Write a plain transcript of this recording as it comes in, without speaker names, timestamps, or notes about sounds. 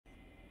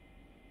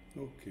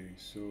Okay,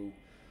 so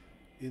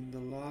in the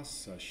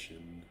last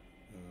session,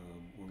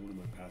 or one of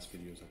my past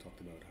videos, I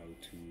talked about how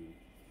to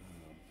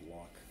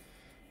block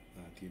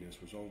DNS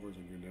resolvers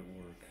on your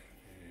network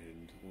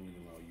and only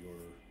allow your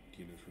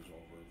DNS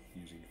resolver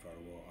using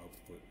firewall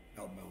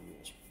outbound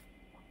rules,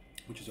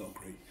 which is all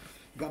great.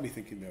 It got me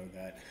thinking though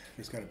that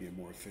there's got to be a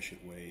more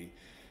efficient way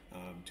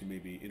to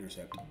maybe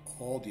intercept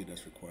all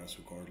DNS requests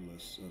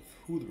regardless of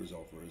who the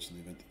resolver is in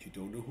the event that you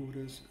don't know who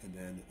it is, and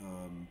then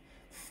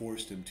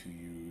force them to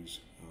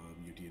use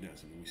your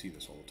DNS. I mean, we see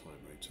this all the time,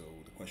 right? So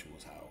the question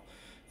was how.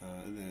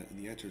 And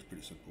the answer is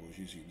pretty simple. It's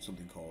using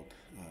something called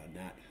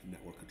NAT,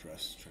 Network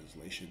Address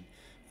Translation.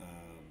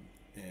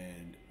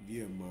 And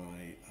via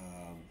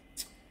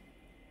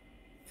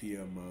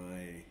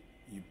my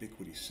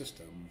Ubiquiti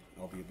system,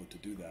 I'll be able to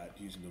do that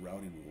using the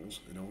routing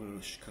rules. And I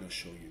want to kind of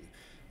show you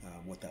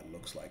what that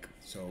looks like.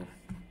 So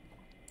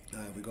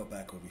if we go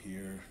back over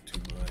here to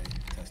my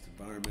test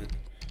environment,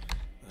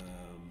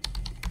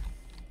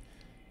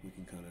 we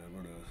can kind of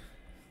run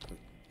a quick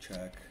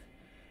check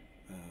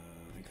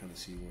and kind of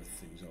see where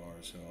things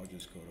are. So I'll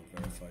just go to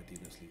verify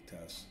DNS leak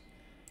test,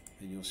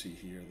 and you'll see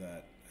here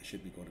that I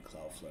should be going to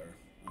Cloudflare,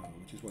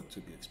 which is what to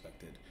be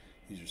expected.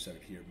 User set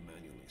it here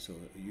manually. So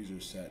a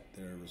user set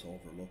their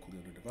resolver locally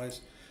on their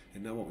device,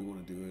 and now what we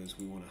want to do is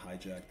we want to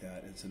hijack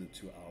that and send it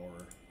to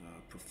our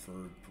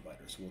preferred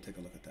provider. So we'll take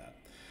a look at that.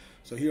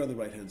 So here on the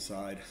right hand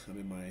side, I'm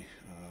in my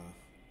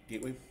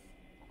gateway,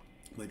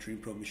 my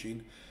DreamPro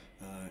machine,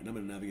 and I'm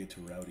going to navigate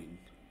to routing.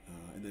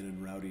 And then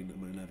in routing, I'm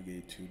going to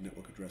navigate to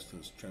network address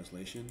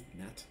translation,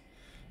 NAT.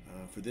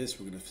 For this,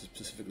 we're going to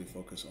specifically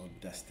focus on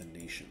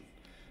destination.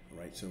 All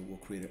right, so we'll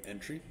create an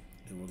entry,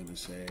 and we're going to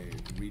say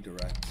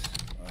redirect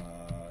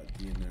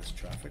DNS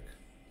traffic.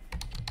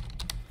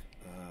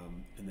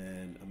 And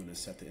then I'm going to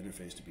set the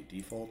interface to be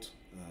default.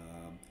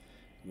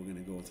 We're going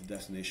to go with the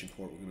destination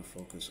port. We're going to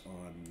focus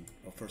on,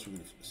 well, first we're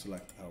going to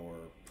select our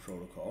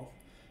protocol.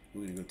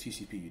 We're going to go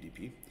TCP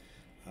UDP.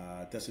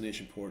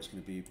 Destination port is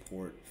going to be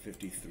port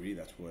 53.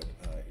 That's what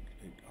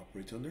it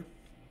operates under.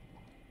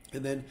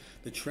 And then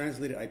the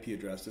translated IP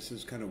address, this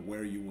is kind of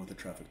where you want the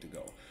traffic to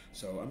go.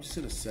 So I'm just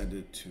going to send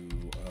it to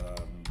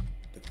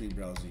the clean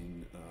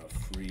browsing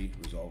free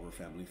resolver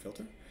family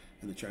filter.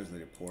 And the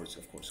translated ports,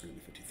 of course, are going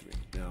to be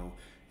 53. Now,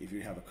 if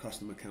you have a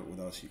custom account with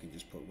us, you can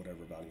just put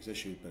whatever value is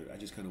issued, but I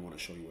just kind of want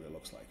to show you what it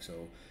looks like. So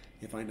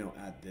if I now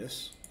add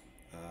this,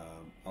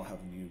 I'll have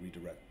a new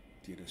redirect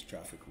DNS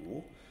traffic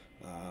rule.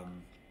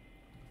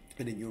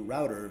 And in your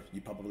router,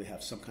 you probably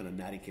have some kind of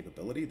NATing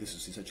capability. This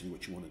is essentially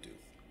what you want to do.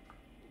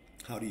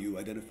 How do you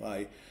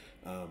identify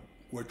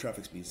where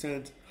traffic's being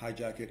sent,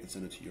 hijack it, and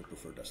send it to your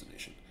preferred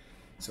destination?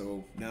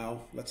 So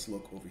now let's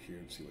look over here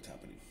and see what's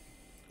happening.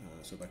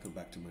 So if I come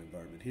back to my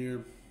environment here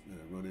and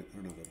I run it, I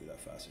don't know if it'll be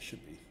that fast. It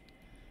should be.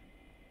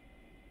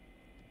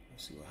 We'll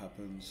see what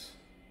happens.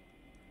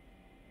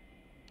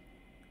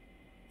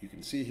 You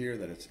can see here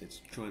that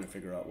it's trying to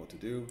figure out what to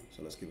do.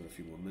 So let's give it a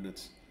few more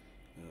minutes.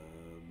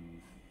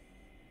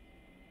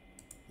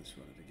 Let's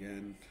run it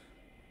again.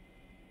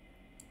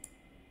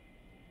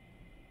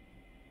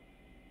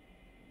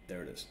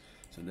 There it is.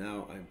 So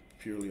now I'm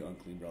purely on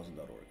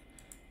cleanbrowsing.org.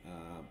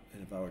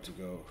 And if I were to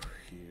go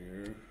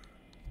here,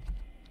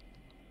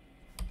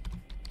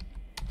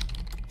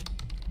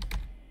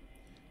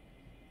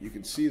 you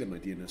can see that my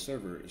DNS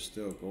server is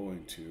still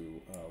going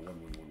to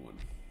 1111.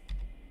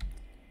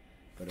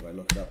 But if I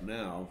look it up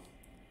now,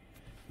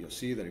 you'll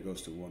see that it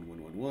goes to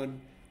 1111,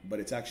 but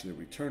it's actually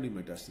returning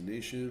my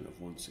destination of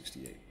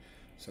 168.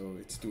 So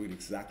it's doing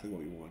exactly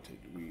what we wanted.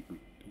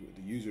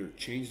 The user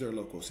changed their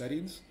local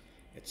settings.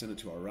 It sent it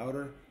to our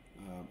router.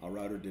 Our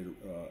router did,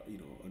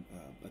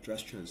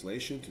 address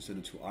translation to send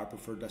it to our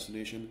preferred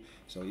destination.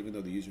 So even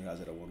though the user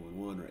has it at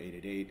 111 or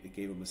 888, it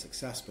gave them a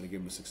success, but it gave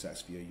them a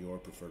success via your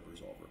preferred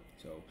resolver.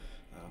 So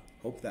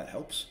hope that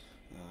helps.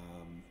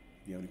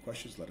 If you have any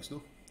questions, let us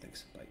know.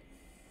 Thanks. Bye.